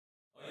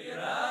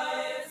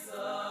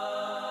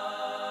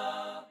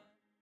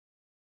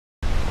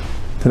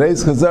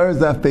Today's Chazara is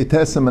Daf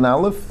Pesachim and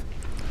Aleph,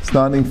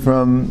 starting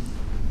from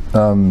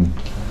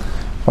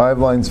 5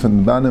 lines from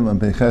the bottom on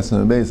Pesachim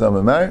and Beis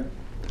Amamar.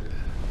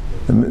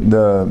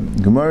 The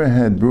Gemara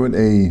had brought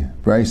a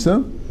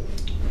brisa.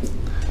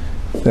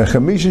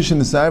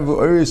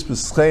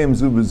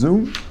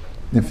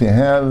 If you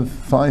have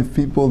 5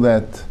 people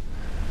that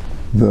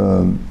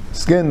the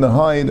skin, the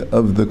hide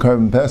of the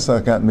carbon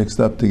Pesach got mixed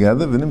up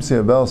together,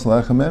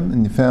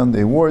 and you found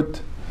a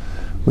wart,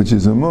 which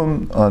is a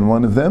mum, on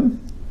one of them.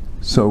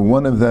 So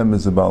one of them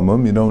is a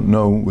balmum, you don't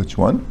know which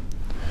one.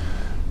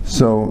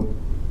 So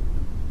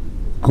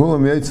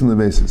kulam yaitz on the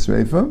basis,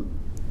 reifa.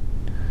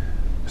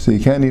 So you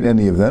can't eat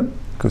any of them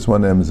because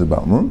one of them is a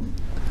balmum.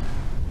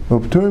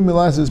 But P'turim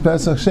milas is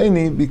Pesach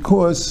Sheni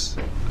because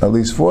at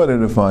least 4 out of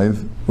the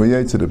 5 were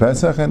yaitz of the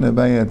Pesach, and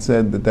Rabbi had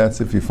said that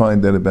that's if you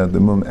find that about the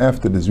mum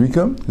after the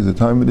Zrika, there's a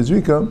time of the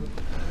Zrika.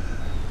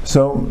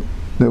 So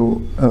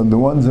the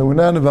ones that were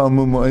not a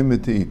balmum were able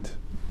to eat.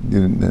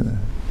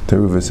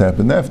 Teruvas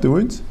happened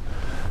afterwards.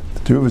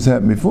 Teruvas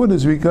happened before the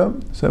Zrika,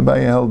 so Rabbi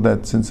held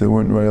that since they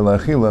weren't royal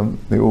achilam,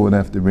 they all would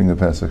have to bring a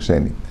Pesach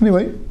Sheni.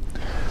 Anyway,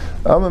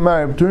 what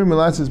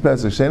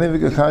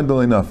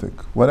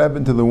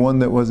happened to the one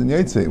that wasn't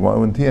Yetze? Why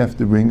wouldn't he have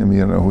to bring,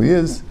 you know who he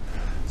is,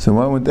 so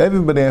why wouldn't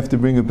everybody have to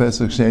bring a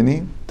Pesach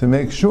Sheni to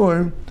make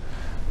sure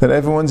that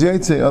everyone's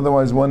Yetze,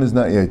 otherwise one is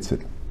not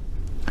Yetze?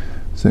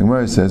 So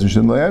Gemara says, you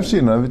don't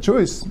have a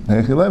choice. What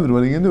are you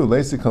going to do?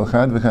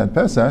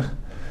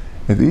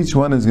 If each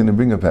one is going to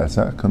bring a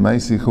Pesach, you're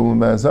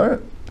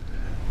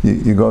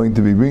going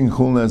to be bringing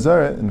Chul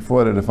Nazara in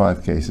 4 out of the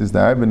 5 cases.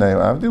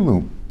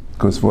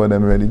 Because 4 of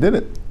them already did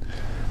it.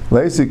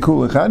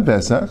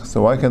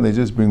 So why can't they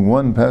just bring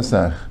one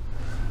Pesach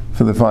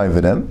for the 5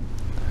 of them?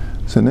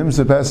 So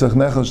Nimsa Pesach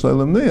Nechel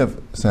Shleilam Niyav.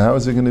 So how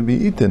is it going to be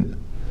eaten?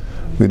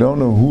 We don't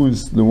know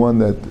who's the one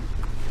that's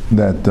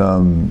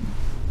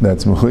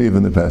Mechuyev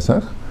in the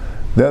Pesach.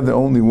 They're the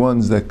only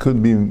ones that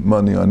could be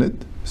money on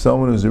it.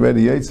 Someone who's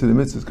already Yaitz to the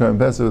mitzvah's current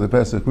Pesach with the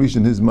Pesach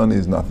Rishon, his money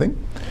is nothing.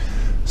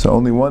 So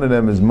only one of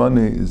them is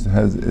money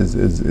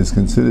is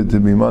considered to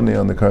be money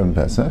on the current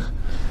Pesach.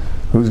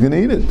 Who's going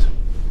to eat it?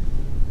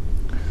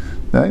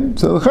 Right?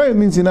 So the Chayim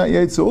means you're not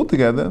Yaitz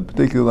altogether,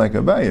 particularly like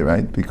Abaye,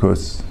 right?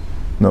 Because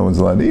no one's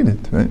allowed to eat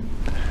it, right?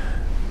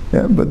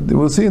 Yeah, but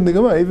we'll see in the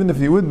Gemara, even if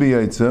you would be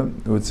Yaitz,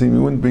 it would seem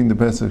you wouldn't bring the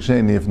Pesach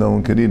Sheni if no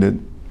one could eat it,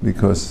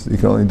 because you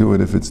can only do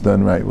it if it's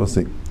done right. We'll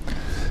see.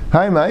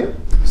 Hi, Mai.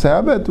 So how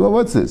about, well,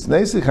 what's this?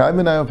 Neisich Chai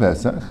B'nai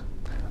Pesach.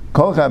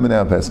 Kol Chai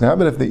B'nai Pesach. How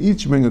about if they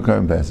each bring a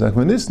Karm Pesach,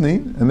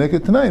 V'nisni, and make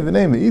it tonight,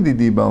 V'nei Idi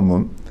Di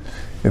Balmum.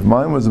 If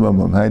mine was a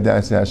Balmum, Hai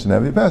Dasi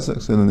Hashanavi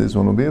Pesach, so then this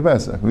one will be a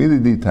Pesach. Idi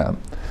Di Tam.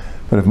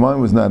 But if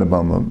mine was not a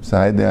Balmum, so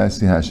Hai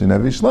Dasi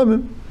Hashanavi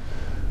Shlamim.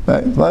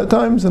 Right? A lot of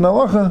times in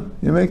Halacha,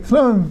 you make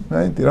Tnam,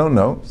 right? You don't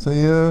know, so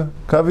you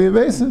cover your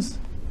bases.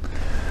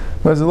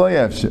 Whereas a Lo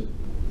Yavshit.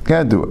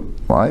 Can't do it.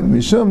 Why?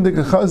 Mishum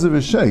Dika Chazav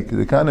V'Sheik,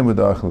 the Kanim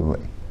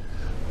V'Dachlavei.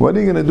 What are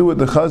you going to do with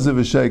the chazav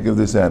v'sheik of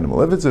this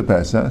animal? If it's a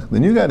Pesach,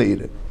 then you got to eat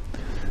it.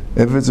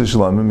 If it's a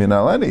shlamim, you're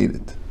not allowed to eat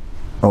it.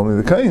 Only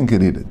the kayin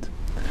can eat it.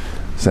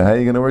 So how are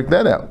you going to work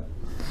that out?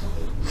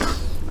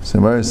 So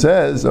Mara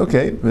says,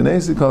 okay,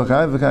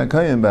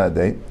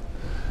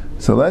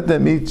 so let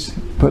them each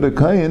put a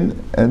kayin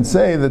and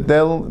say that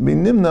they'll be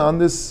nimna on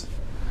this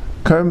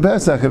karban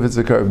Pesach if it's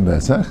a karban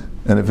Pesach,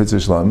 and if it's a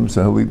shlamim,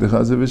 so he'll eat the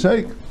chazav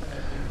v'sheik.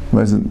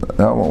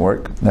 That won't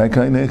work.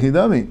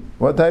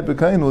 What type of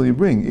kain will you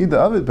bring? Either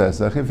Avid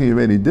Pesach, if he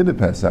already did a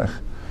Pesach,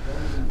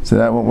 so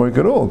that won't work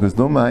at all, because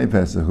Domai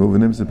Pesach,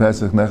 Uvenimsa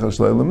Pesach Nechel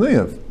Shleilam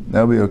Liyav.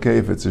 That'll be okay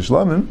if it's a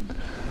Shlamim,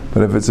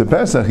 but if it's a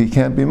Pesach, he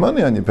can't be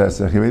money on your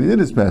Pesach. He already did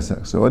his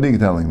Pesach. So what are you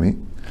telling me?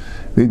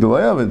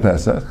 Vidulay Avid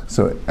Pesach,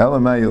 so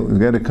Elamai, you'll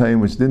get a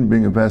kain which didn't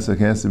bring a Pesach,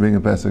 he has to bring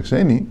a Pesach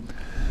Sheni,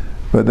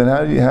 but then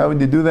how would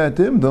you do that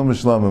to him? Dom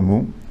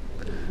Shlamimu,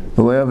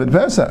 Vidulay Avid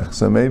Pesach,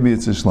 so maybe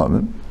it's a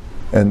Shlamim,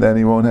 and then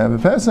he won't have a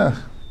Pesach.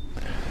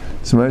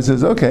 So Mary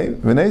says, okay,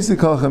 v'neisi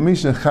kol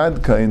chamisha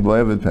chad kain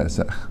b'levet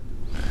Pesach.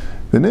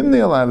 V'nimni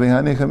alavi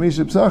hani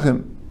chamisha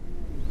psachim.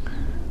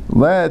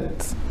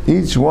 Let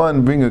each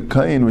one bring a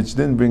kain which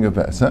didn't bring a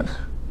Pesach.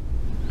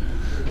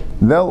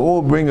 They'll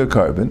all bring a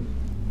carbon.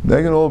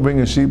 They can all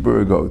bring a sheep or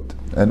a goat.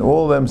 And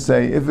all of them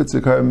say, if it's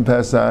a carbon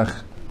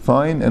Pesach,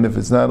 fine, and if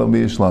it's not, it'll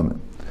be a shlamim.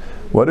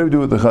 What do we do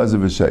with the chazav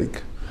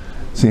v'sheik?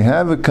 So you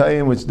have a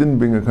kain which didn't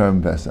bring a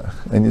carbon Pesach.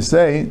 And you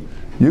say,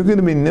 you're going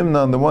to be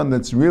nimna on the one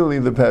that's really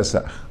the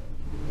Pesach.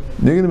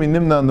 You're going to be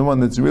nimna on the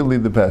one that's really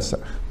the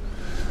Pesach.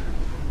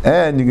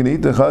 And you're going to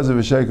eat the chazav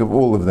v'sheik of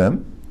all of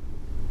them.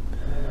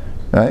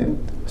 Right?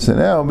 So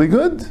now it'll be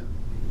good.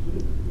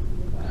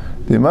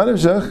 The Imad of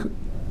Shech,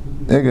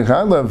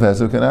 Egechad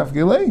Pesach can have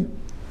Gilei.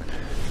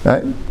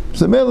 Right?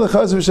 So the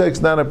chazav v'sheik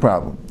is not a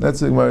problem. That's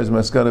the Gemara's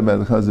maskara about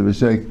the chazav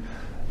v'sheik.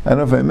 I don't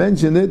know if I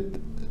mentioned it,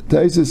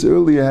 Taisus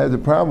earlier had a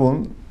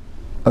problem.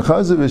 A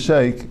chazav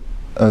v'sheik,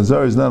 a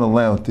zar is not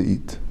allowed to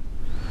eat.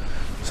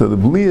 So the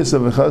blias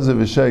of a chazav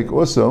v'sheik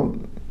also,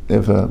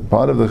 if a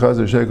part of the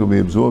chazav v'sheik will be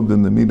absorbed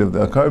in the meat of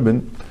the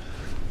carbon,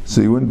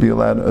 so you wouldn't be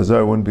allowed, a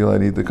zar wouldn't be allowed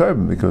to eat the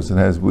carbon because it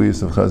has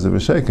bliyus of chazav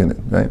v'sheik in it,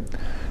 right?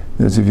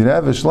 Because if you'd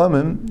have a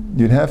shlamim,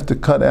 you'd have to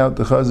cut out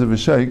the chazav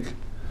v'sheik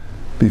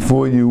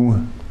before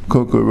you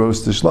cook or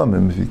roast the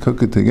shlamim. If you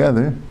cook it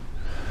together,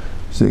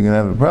 so you're going to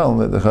have a problem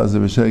that the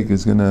chazav v'sheik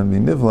is going to be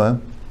nivla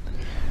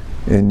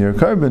in your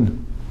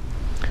carbon.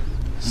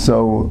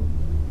 So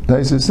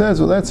Taisa says,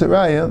 well, that's a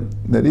raya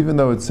that even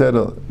though it said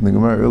in the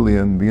Gemara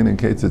earlier in the beginning,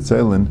 Ketzat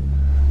Tzeilin,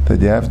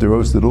 that you have to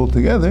roast it all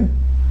together,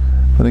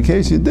 but in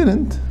case you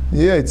didn't,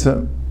 you ate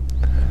some.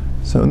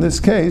 So in this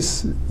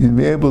case, you'd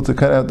be able to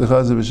cut out the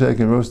chazav v'sheik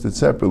and roast it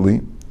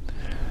separately.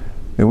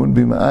 It wouldn't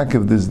be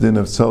ma'akev this din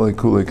of tzalei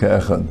kule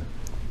ke'echad.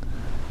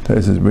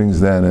 Taisa brings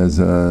that as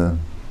a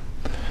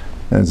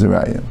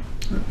raya.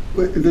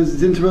 There's a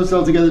din to roast it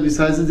all together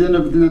besides the din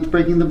of not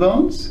breaking the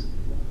bones?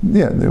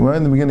 Yeah, they were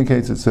in the beginning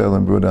case at Sel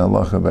and brought down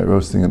halacha by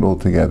roasting it all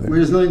together. It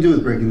has nothing to do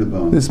with breaking the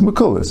bones. It's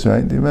makulas,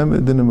 right? Do you remember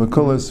the din of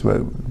makulas?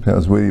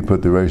 Tells where you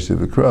put the reish of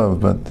the krav,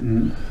 but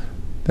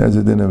there's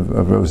a din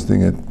of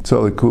roasting it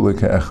tzolei kula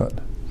ke'echad.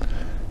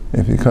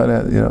 If you cut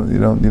out, you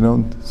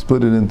don't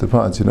split it into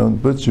parts. You don't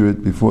butcher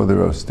it before the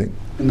roasting.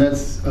 And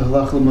that's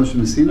halacha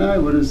Moshe Sinai.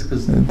 What is?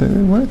 Because I think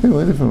we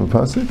learned it from a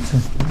pasuk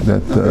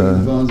that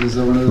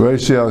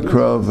reish al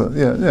krav.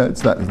 Yeah,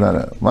 it's not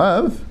a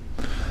lav.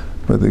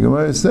 But the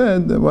Gemara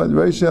said that what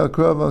reish al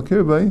krav al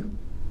kirbay,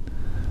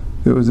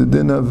 there was a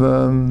din of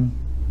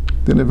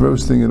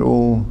roasting it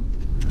all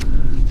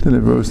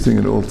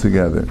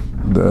together.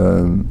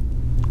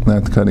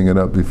 Not cutting it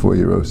up before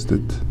you roast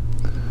it.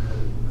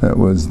 That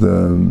was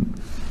the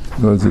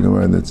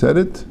Gemara that said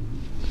it.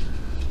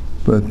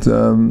 But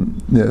so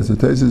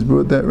Taisus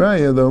brought that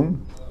raya though.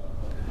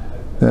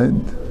 That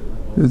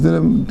there's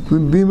a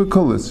be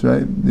makulis,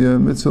 right? The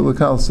mitzvah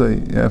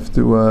l'kalsei. You have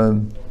to.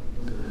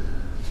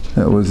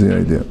 That was the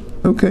idea.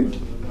 Okay.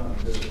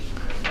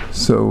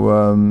 So,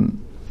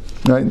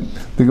 right.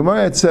 The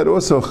Gemara had said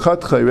also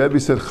chatchay. Rabbi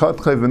said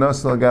chatchay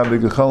v'nasal gabi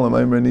gechalam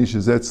aimranish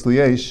zetz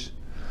liyesh.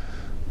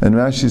 And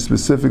Rashi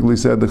specifically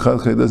said the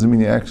chatchay doesn't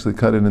mean you actually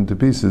cut it into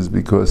pieces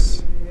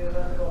because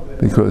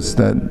that's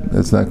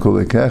not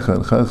kulei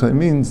kechad. Chatchay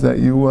means that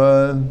you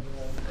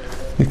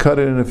cut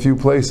it in a few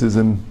places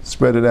and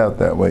spread it out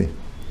that way.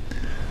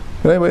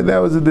 But anyway, that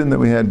was the din that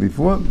we had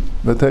before.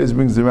 But Taiz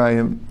brings the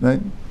raya,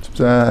 right?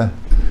 The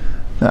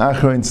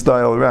Aharon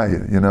style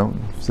raya,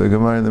 So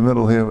Gemara in the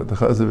middle here with the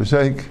chazav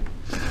v'sheik.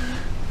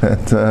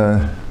 That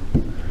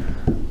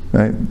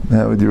right?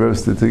 How would you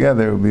roast it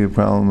together? It would be a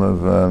problem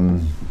of.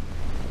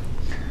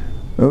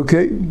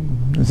 Okay,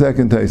 the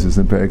second Taisus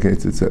in Perikei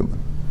Tzitzil.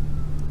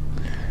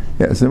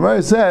 Yeah, so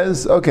Gemara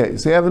says, okay,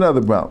 so you have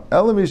another problem.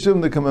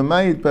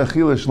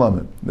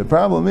 The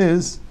problem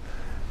is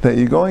that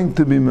you're going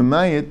to be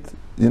memayit.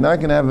 You're not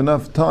going to have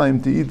enough time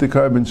to eat the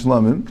carbon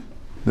shlamim,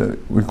 the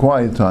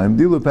required time.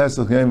 So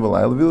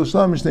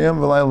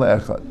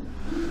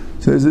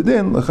there's a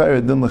din,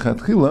 l'chayr din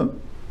l'chatchila,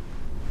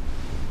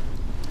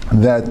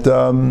 that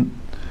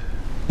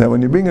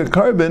when you bring a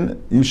carbon,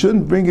 you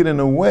shouldn't bring it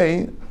in a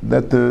way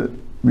that the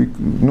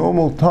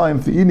normal time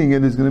for eating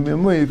it is going to be a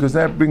mu'ah, because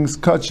that brings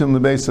kachim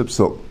l'beis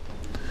hapsul.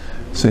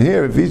 So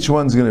here, if each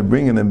one's going to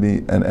bring it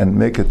and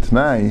make a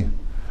t'nai,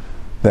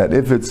 that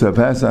if it's a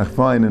Pesach,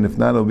 fine, and if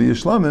not, it'll be a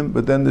shlamim,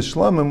 but then the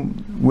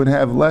shlamim would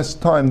have less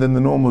time than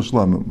the normal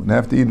shlamim, would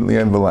have to eat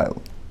li'en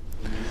v'layl.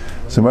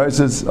 So Mara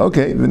says,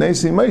 okay,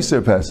 v'nesi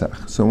meiser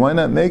Pesach, so why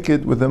not make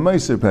it with a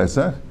meiser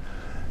Pesach?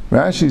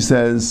 Rashi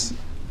says,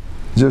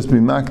 just be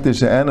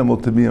makdish an animal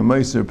to be a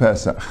meiser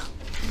Pesach,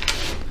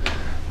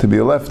 to be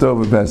a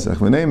leftover Pesach.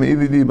 V'nei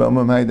me'ilidi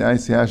ba'amam haid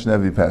aisi hash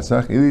nevi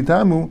Pesach,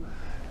 ilitamu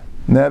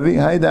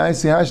Navi haida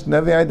aisi hash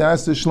navi haida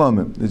asa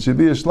shlamim. It should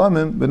be a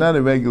shlamim, but not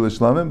a regular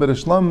shlamim, but a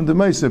shlamim de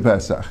meiser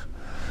Pesach,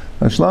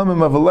 a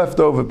shlamim of a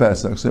leftover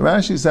Pesach. So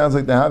Rashi sounds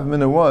like the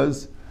havmina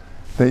was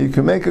that you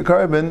can make a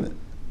carbon,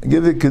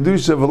 give the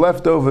kedusha of a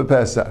leftover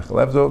Pesach. A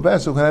leftover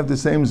Pesach can have the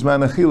same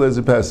zman achila as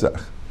a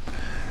Pesach.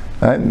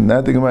 Right? And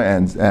that the Gemara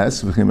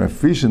asks, you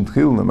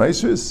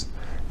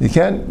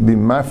can't be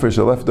mafresh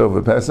a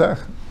leftover Pesach.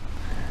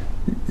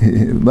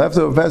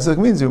 Leftover Pesach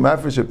means you're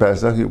mafresh a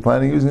Pesach, you're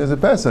planning using it as a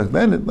Pesach.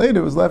 Then later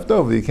it was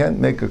leftover. You can't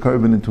make a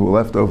carbon into a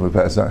leftover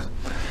Pesach.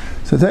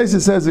 So Taisa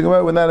says the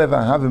Gemara would not have a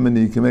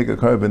havamina, you can make a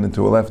carbon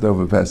into a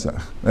leftover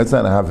Pesach. That's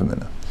not a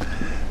havamina.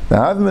 The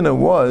havamina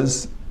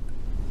was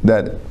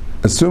that,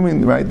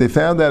 assuming, right, they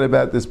found out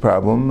about this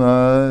problem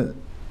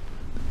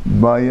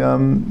right,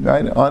 on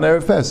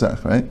Erev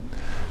Pesach, right?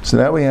 So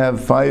now we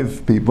have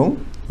 5 people,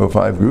 or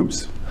 5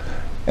 groups,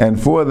 and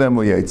 4 of them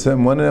were Yetzah,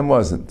 and 1 of them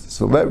wasn't.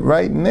 So let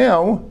right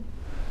now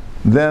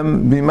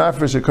them be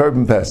mafresh a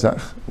carbon Pesach,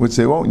 which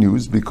they won't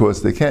use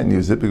because they can't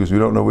use it because we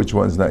don't know which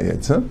one's not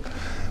Yetzah.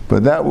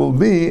 But that will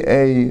be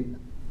I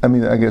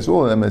guess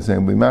all of them are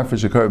saying will be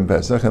mafresh a carbon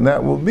Pesach, and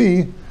that will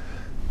be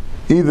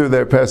either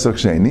their Pesach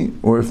Sheni,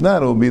 or if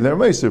not, it will be their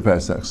Meiser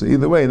Pesach. So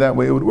either way, that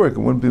way it would work. It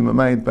wouldn't be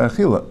Mamayit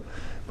Ba'achila.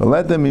 But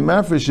let them be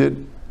mafresh it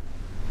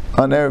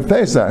on Erev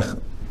Pesach,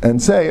 and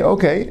say,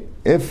 okay,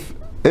 if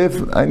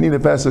if I need a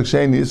Pesach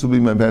Sheni, this will be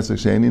my Pesach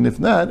Sheni, and if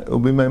not, it will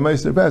be my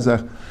Meister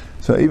Pesach.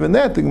 So even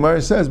that, the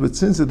Gemara says, but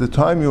since at the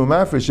time you were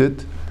mafresh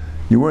it,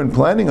 you weren't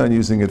planning on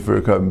using it for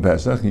a Korban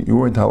Pesach, you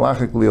weren't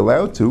halachically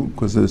allowed to,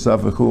 because of the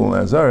Safachul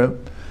and Chazara,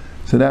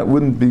 so that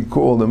wouldn't be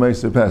called a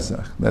Meister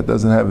Pesach. That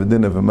doesn't have a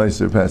din of a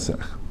Meister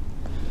Pesach.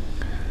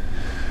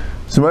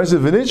 So why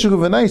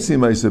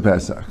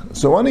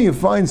don't you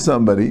find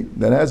somebody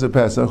that has a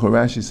Pesach, or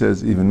Rashi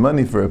says even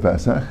money for a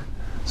Pesach.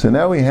 So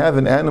now we have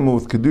an animal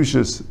with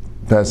Kedushas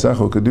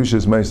Pesach, or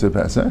Kedushas Meiser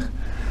Pesach.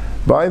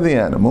 Buy the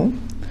animal,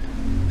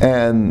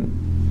 and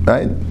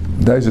right,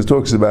 Daisha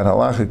talks about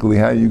halachically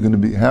how you're going to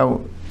be,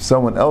 how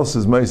someone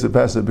else's Meiser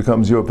Pesach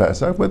becomes your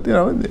Pesach, but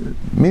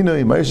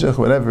Minoi, Meishach,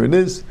 whatever it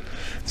is,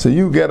 so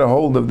you get a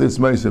hold of this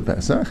Meiser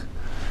Pesach,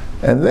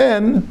 and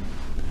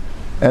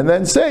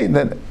then say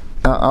that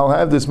I'll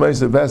have this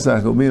Meiser Pesach,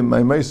 it'll be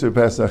my Meiser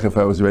Pesach if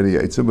I was ready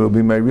Yitzah, but it'll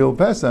be my real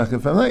Pesach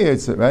if I'm not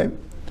Yitzah, right?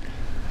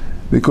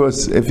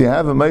 Because if you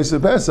have a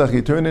Meiser Pesach,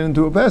 you turn it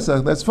into a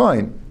Pesach, that's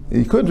fine.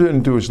 You could turn it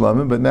into a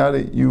Shlamim, but now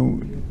that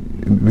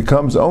it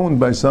becomes owned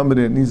by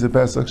somebody that needs a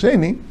Pesach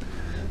Sheni,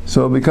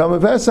 so it'll become a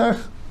Pesach.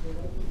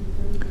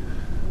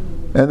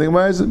 And the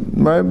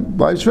Gemara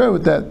lies fair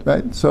with that,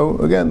 right? So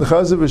again, the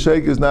Chazav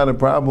V'Sheik is not a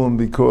problem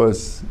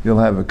because you'll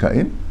have a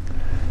Kayin.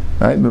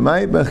 Right, but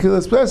my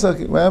Bechilas Pesach,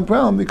 we have a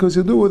problem because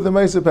you'll do it with the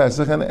Meiser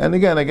Pesach, and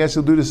again, I guess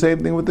you'll do the same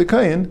thing with the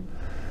Kayin.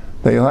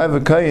 That you'll have a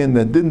Kayin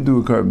that didn't do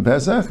a Korban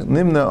Pesach,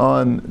 Nimna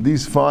on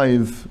these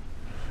 5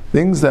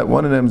 things, that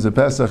one of them is a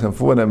Pesach and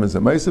 4 of them is a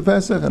Meiser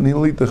Pesach, and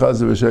he'll eat the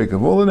Chazav V'Sheik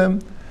of all of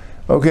them.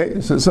 Okay,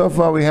 so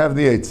far we have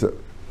the Eitzah.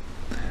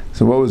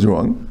 So what was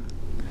wrong?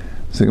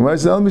 So Gemara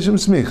says, El Mishum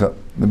Smicha.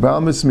 The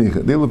Baal is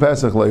Smicha. Dilu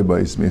Pesach Lei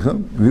Bai Smicha.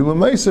 Vilu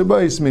Meiser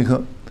Bai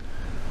Smicha.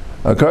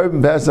 A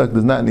Korban Pesach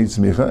does not need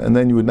smicha, and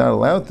then you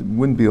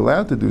wouldn't be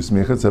allowed to do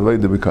smicha. It's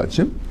avodah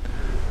b'kachim.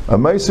 A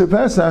Meiser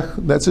Pesach,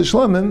 that's a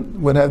shlamim,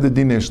 would have the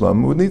dinei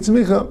shlamim, would need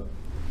smicha.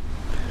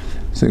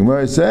 So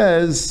Gemara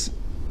says,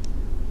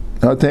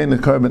 "Hatein a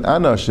Korban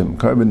anashim,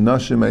 Korban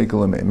nashim eikel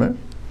ameimer."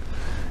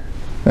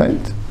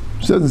 Right?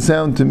 Which doesn't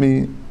sound to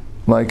me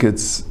like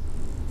it's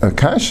a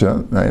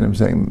kasha. Right? I'm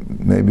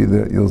saying maybe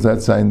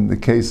that's in the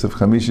case of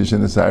chamisha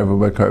shenesarvu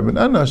by Korban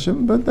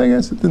anashim, but I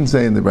guess it didn't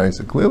say in the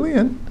Brisa clearly,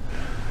 and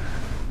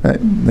right?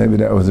 Maybe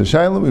that was a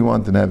shayla. We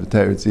wanted to have a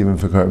teretz even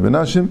for Korban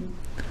Nashim,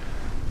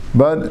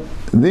 but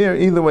there,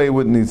 either way, it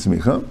wouldn't need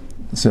smicha.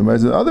 So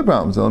there's other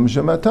problems. The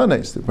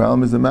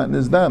problem is the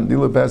matnas dam.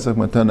 Dila Pesach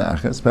matana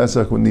achas.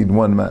 Pesach would need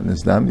one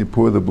matnas dam. You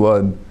pour the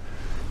blood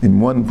in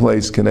one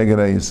place. Keneged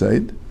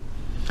hayisaid.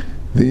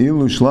 The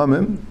ilu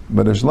shlamim,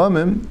 but a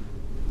shlamim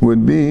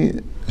would be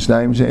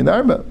shnayim shein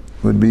arba.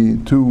 Would be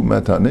 2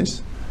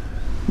 matanis,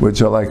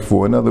 which are like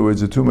 4. In other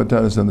words, the 2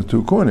 matanis on the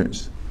 2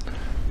 corners.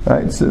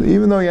 Right, so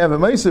even though you have a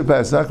Meiser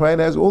Pesach, right,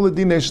 it has all the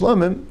dinei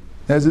shlamim,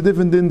 has a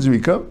different din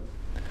zrika.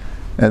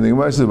 And the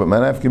Gemara says, but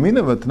manaf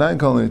gemina v'tanan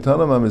kol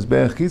nitalam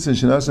amizbeach kitzin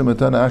shenasem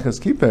matana achas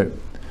kiper.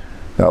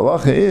 The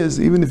halacha is,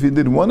 even if you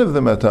did one of the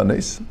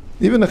matanis,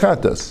 even the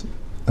chatas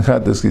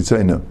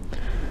kitzayna,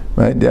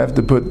 right, you have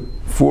to put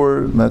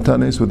 4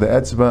 matanis with the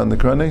etzba and the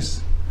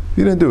kronis.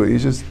 You didn't do it, you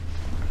just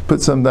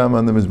put some dam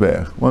on the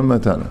mizbeach, 1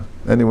 matana,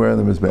 anywhere on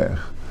the mizbeach,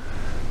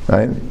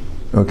 right?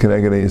 Or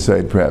keneged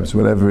hayisaid perhaps,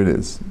 whatever it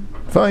is.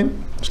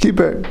 Fine, just keep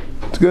it.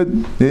 It's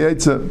good.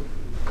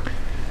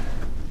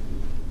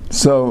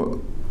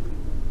 So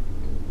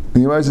the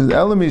Gemara says,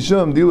 "Elam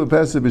Yisham dilu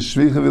Pesach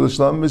b'shvicha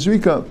v'l'shlamim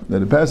b'shvika." That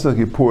the Pesach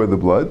you pour the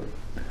blood,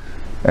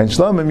 and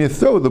shlamim you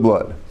throw the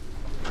blood.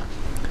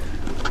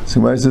 So the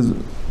Gemara says,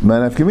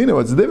 "Manaf kamina,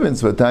 what's the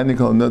difference?" V'tani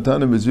kol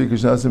notanu b'shvika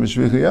shnasim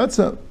b'shvicha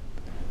yatsa.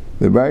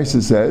 The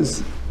Brisa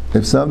says,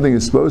 if something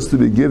is supposed to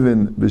be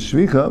given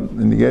b'shvicha,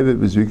 and you gave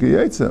it b'shvika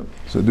yatsa,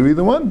 so do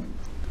either one.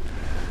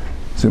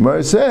 So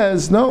Gemara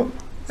says, no,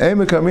 it's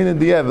only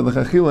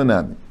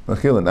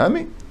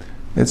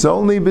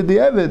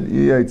b'di'evid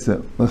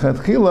yaitza.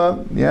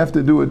 L'chatchila, you have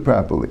to do it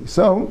properly.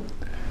 So,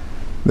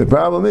 the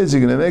problem is, you're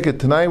going to make a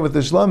tanai with the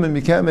shlamim,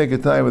 you can't make a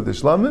tanai with the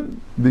shlamim,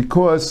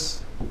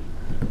 because,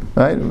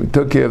 right, we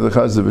took care of the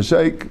Chazav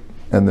V'Sheik,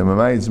 and the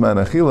Mamayid Zman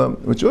Achila,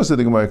 which also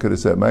the Gemara could have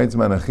said, Mamayid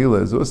Zman Achila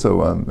is also,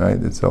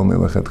 right, it's only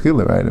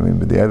l'chatchila, right, I mean,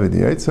 b'di'evid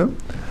yaitza.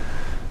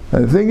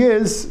 And the thing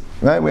is,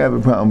 right, we have a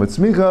problem with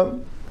smicha,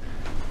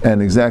 and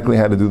exactly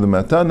how to do the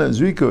matana,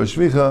 zrika or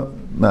shvicha,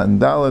 matan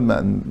dalad,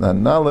 matan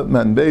nalef,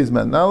 matan beis,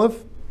 matan nalef.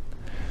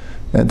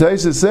 And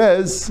Taisa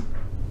says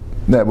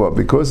that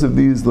because of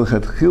these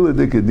l'chatchila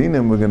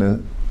dikadinim, we're going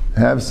to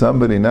have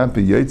somebody not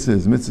be yaitza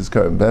his mitzvahs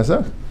Korban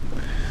Pesach.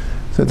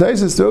 So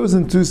Taisa throws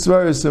in 2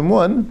 svaros in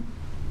one,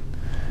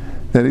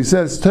 that he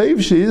says, Taiv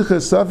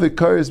she'icha safik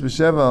karis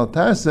b'sheva al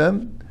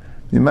tasem,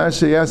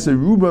 yimashe yasa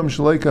rubam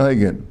shaloi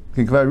kahagin,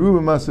 kikvar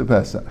rubam masa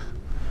Pesach.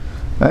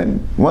 Right?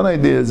 One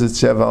idea is it's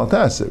Sheva al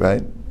Taseh,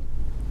 right?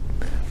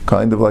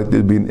 Kind of like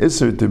there'd be an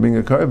Isser to bring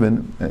a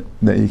carbon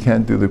that you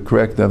can't do the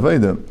correct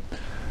Avodah.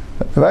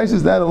 Rabbi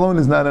says that alone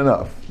is not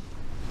enough.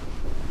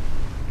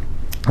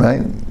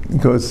 Right?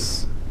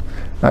 Because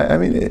I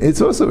mean,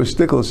 it's also a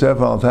shtickle chef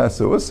al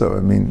tasa also. I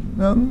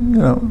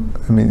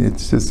mean,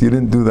 it's just you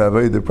didn't do the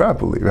avodah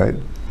properly, right?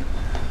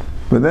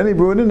 But then he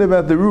brought in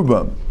about the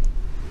rubam.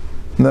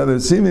 Now,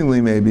 there's seemingly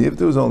maybe if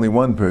there was only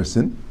one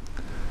person,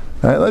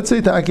 right? Let's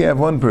say Taki have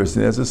one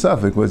person. There's a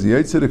suffix. Was he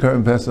Yitzir the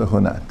current Pesach or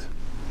not?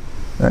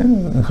 Right?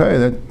 Okay,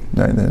 that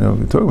I know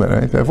we're talking about,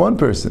 right? If you have one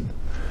person,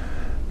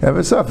 you have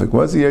a suffix.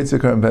 Was he Yitzir the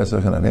current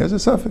Pesach or not? He has a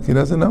suffix. He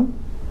doesn't know.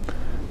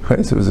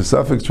 Okay, so it was a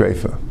suffix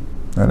treifa.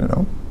 I don't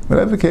know.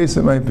 Whatever case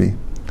it might be.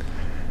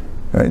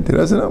 Right? He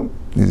doesn't know.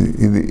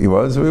 He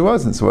was or he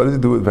wasn't. So what does he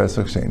do with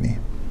Pesach Sheni?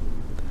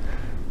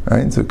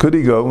 Right? So could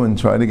he go and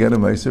try to get a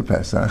Meiser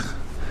Pesach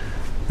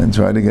and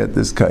try to get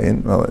this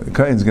Kayin? Well, the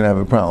Kayin's going to have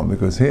a problem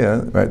because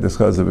here, right, this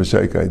Chazara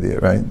B'Sheik idea,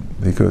 right?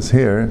 Because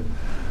here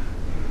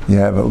you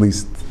have at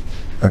least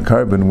a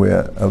carbon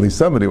where at least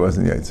somebody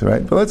wasn't Yaitz,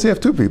 right? But let's say you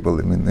have two people.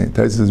 I mean,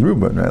 Tais is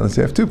Reuben, right? Let's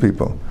say you have two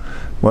people.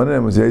 One of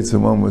them was Yaitz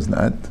and one was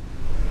not.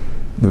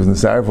 There was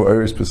Nasar for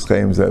Irish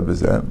Pesachim Zeh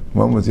B'Zeh.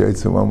 One was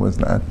Yaitz and one was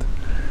not.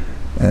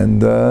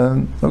 And,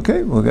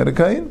 okay, we'll get a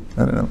Kayin.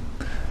 I don't know.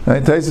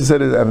 Right, Taisa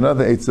said, I have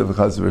another Eitz of a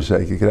Chazara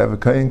B'Sheik. You could have a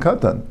Kayin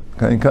Katan.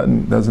 Kayin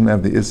Katan doesn't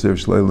have the Isser of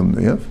Shleilim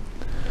Nuyav.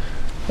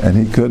 And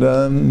he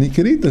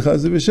could eat the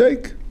Chazara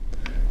B'Sheik.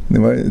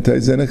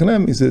 Taisa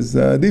Nechanam, he says,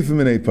 Difim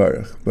in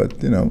Parach.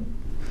 But,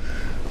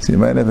 so you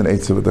might have an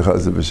Eitz with the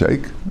Chazara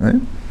B'Sheik,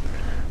 right?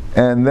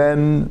 And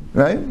then,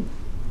 right?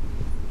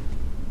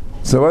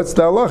 So what's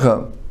the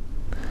halacha?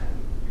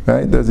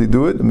 Right? Does he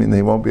do it? I mean,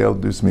 he won't be able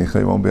to do smicha,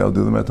 he won't be able to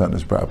do the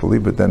matanis properly,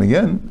 but then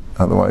again,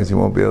 otherwise he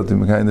won't be able to do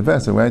Mekayim the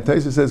Pesach. Right?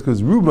 Taisa says,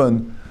 because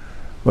Reuben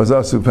was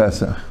Asu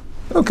Pesach.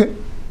 Okay.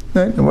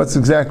 Right? And what's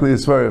exactly the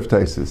svar of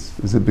Taisus?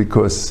 Is it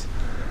because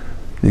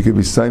you could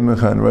be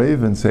Saimach and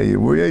Raiv and say you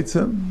were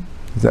Yitzah?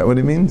 Is that what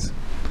he means?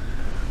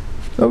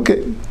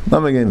 Okay.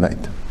 I'm again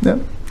right. Yeah.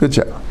 Good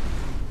job.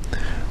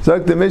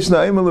 Sagt the Mishnah,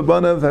 Eimel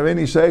Lebanav,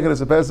 Hareini Sheikh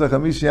as a Pesach,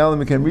 Hamish Yalim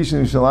became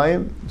Rishon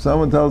Yerushalayim.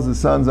 Someone tells his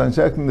sons, I'm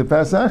checking the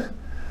Pesach.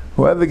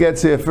 Whoever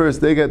gets here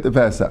first, they get the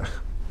Pesach.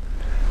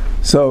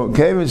 So,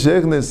 Kevin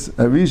Sheikhnis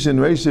Arishan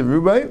Reishiv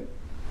Rubai.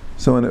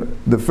 So, in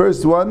the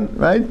first one,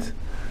 right?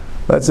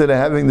 Let's say they're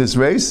having this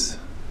race,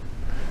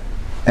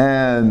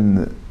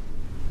 and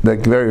they're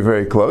very,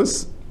 very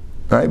close,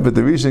 right? But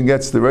the Rishon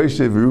gets the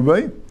Reishiv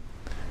Rubai,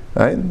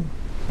 right?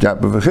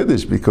 Drop of a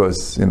Chiddush,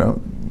 because,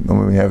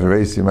 when we have a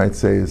race, you might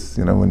say, is,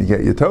 when you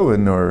get your toe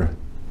in, or,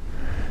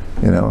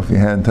 if your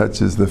hand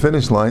touches the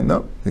finish line,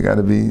 no, you got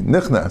to be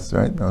Nichnas,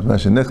 right?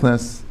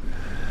 Nichnas.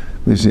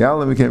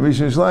 Mishayalim became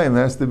Rishon Yerushalayim,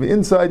 has to be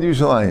inside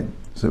Yerushalayim.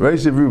 So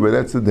Reishiv Ruba,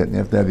 that's the din. You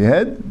have to have your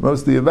head,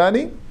 most of your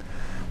body,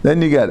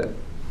 then you get it.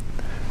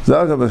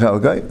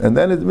 And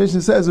then the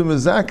Mishnah says, but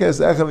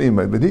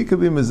he could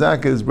be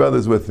Mezaka his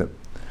brothers with him.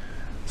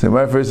 So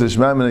my first is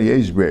Shema Mina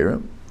Yesh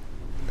Breira.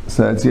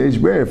 So that's Yesh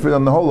Breira, fit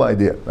on the whole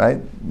idea, right?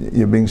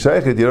 You're being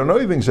Sheikhet, you don't know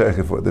you're being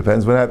Sheikhet for. It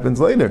depends what happens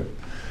later.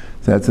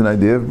 So that's an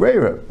idea of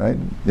Breira, right?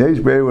 Yesh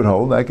Breira would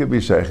hold, that could be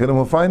Sheikhet, and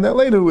we'll find out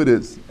later who it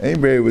is. Ein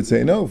Breira would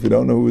say, no, if you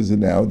don't know who is it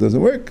now, it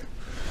doesn't work.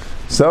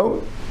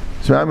 So,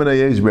 Shema Mina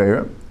Yesh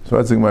Breira. So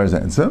what's the Gemara's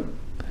answer?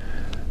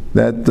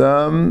 That,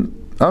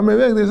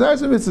 there's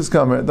also mitzvahs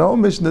kamer. The whole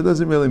Mishnah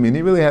doesn't really mean,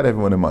 he really had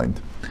everyone in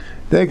mind.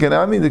 He said, you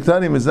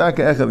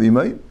mizaka echav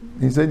imay.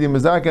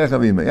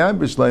 Yam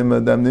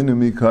b'shleima dam ninu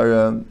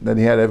mikara, that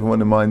he had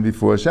everyone in mind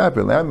before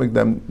Shapir.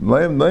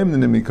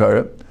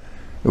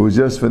 It was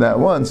just for that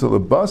one. So the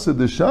basa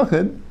the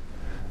shachid,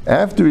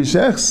 after he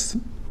shechs,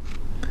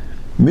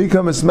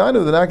 mikam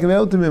esmanu, they're not going to be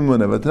able to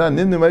mimuna. But then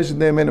ninu meishad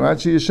ne'emenu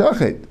achi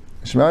yishachid.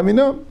 Shema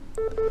mino.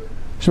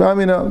 Shema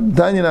mino.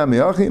 Tanya nami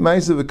achi,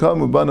 ma'isa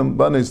v'kamu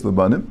banis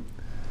l'banim.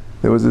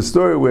 There was a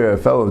story where a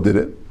fellow did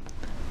it,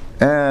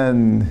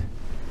 and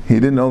he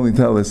didn't only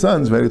tell his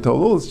sons, but he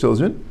told all his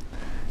children,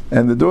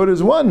 and the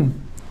daughters won.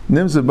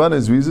 Nimsa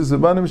banis vizas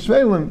banim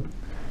shveilim.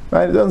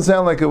 Right? It doesn't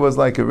sound like it was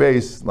like a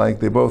race, like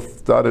they both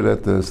started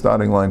at the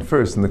starting line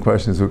first, and the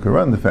question is who can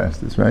run the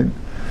fastest, right?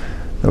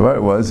 The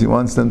right was, he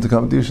wants them to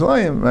come to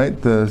Yerushalayim,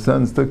 right? The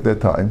sons took their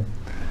time.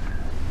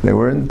 They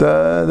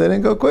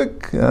didn't go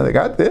quick. They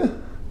got there.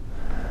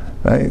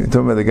 Right? You're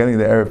talking about they're getting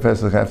the Erev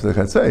Pesach after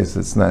the Chatzais.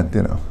 It's not,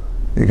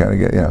 you gotta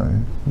get,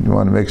 you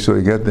want to make sure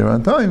you get there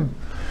on time.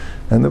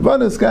 And the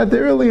Banas got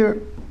there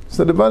earlier.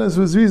 So the Banas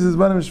was Rizas,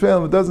 Banim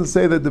Shvelim. It doesn't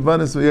say that the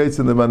Banas were Yaitz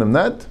and the Banim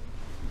not.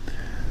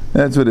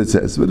 That's what it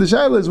says. But the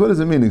Shaila is, what does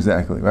it mean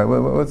exactly? Right?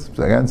 What's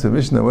answer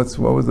Mishnah? What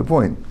was the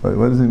point?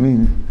 What does it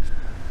mean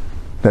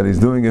that he's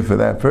doing it for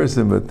that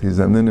person, but he's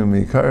Amninu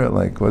Mikara?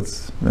 Like,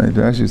 what's, right? It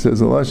actually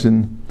says a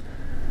Lashon,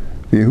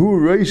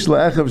 Yehu Reish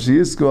La'achav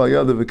Sheyisko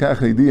Al Yadav V'kach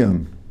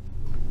Eidiyam.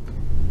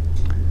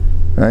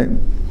 Right?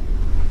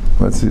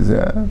 What's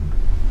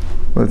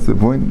the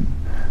point?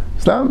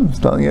 Stam,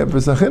 telling you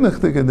Pesachinach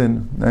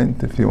Tikadin.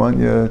 Right? If you want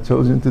your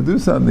children to do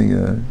something,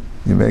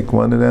 you make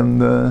one of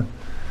them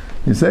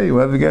you say,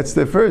 whoever gets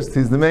there first,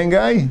 he's the main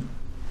guy.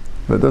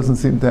 But it doesn't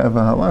seem to have a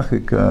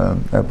halachic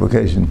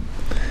application.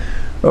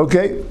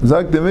 Okay,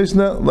 Zak the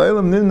Mishnah,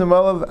 Leilam Nimna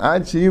Malav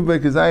Ad Sheyu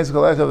Bekazayis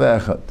Chalecha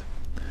Ve'echad.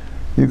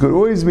 You could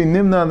always be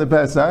Nimna on the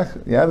Pesach.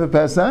 You have a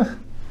Pesach,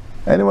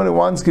 Anyone who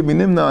wants can be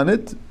nimna on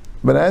it,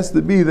 but it has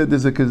to be that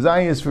there's a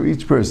kazayas for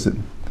each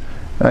person.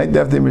 Right? They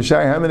have to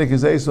mishai how many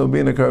kazayas will be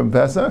in a Korban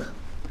Pesach.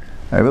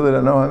 I really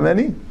don't know how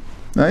many.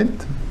 Right?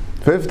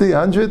 50,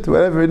 100,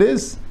 whatever it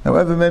is,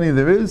 however many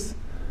there is,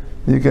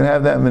 you can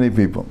have that many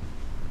people.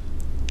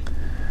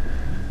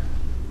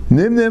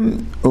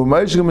 Nimnim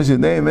u'mayshkim es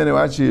yadayim menu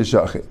achi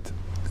yeshachit.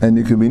 And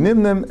you could be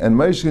nimnim and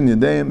mayshkim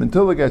yadayim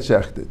until it gets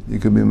shechted. You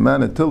could be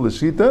man until the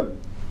shita,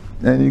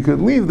 and you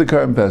could leave the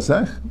Korban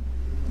Pesach,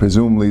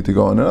 presumably to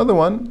go on another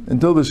one,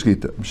 until the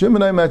shchita.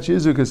 Shimonai machi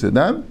izu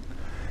kasedam,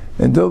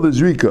 until the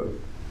zrika.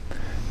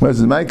 What's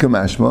the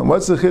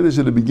chiddush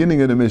at the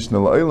beginning of the Mishnah?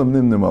 La'olam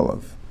nimnim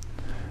olav.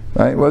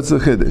 Right? What's the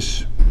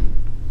chiddush?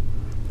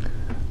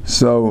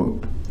 So,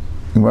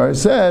 where it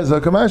says,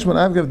 "Hakamashman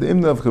avgav the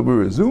imna of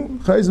chabura zu,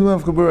 chayzim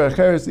of chabura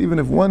acheres." Even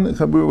if one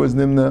chabura was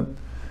nimna,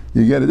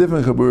 you get a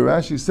different chabura.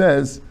 Rashi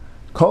says,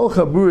 "Kol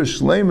chabura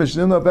shleimish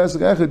nimna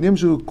pesach echad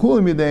yimshu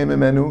kulim yedayim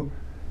emenu."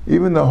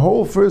 Even the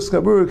whole first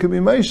chabura could be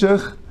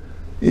meishach,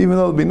 even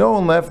though there'll be no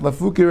one left.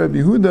 Lafuki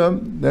Rabbi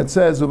Yehuda that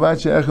says,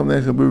 "Uvache echem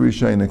nechabura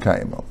rishayna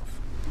kayim olav."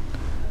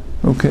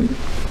 Okay.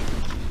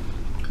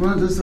 Well,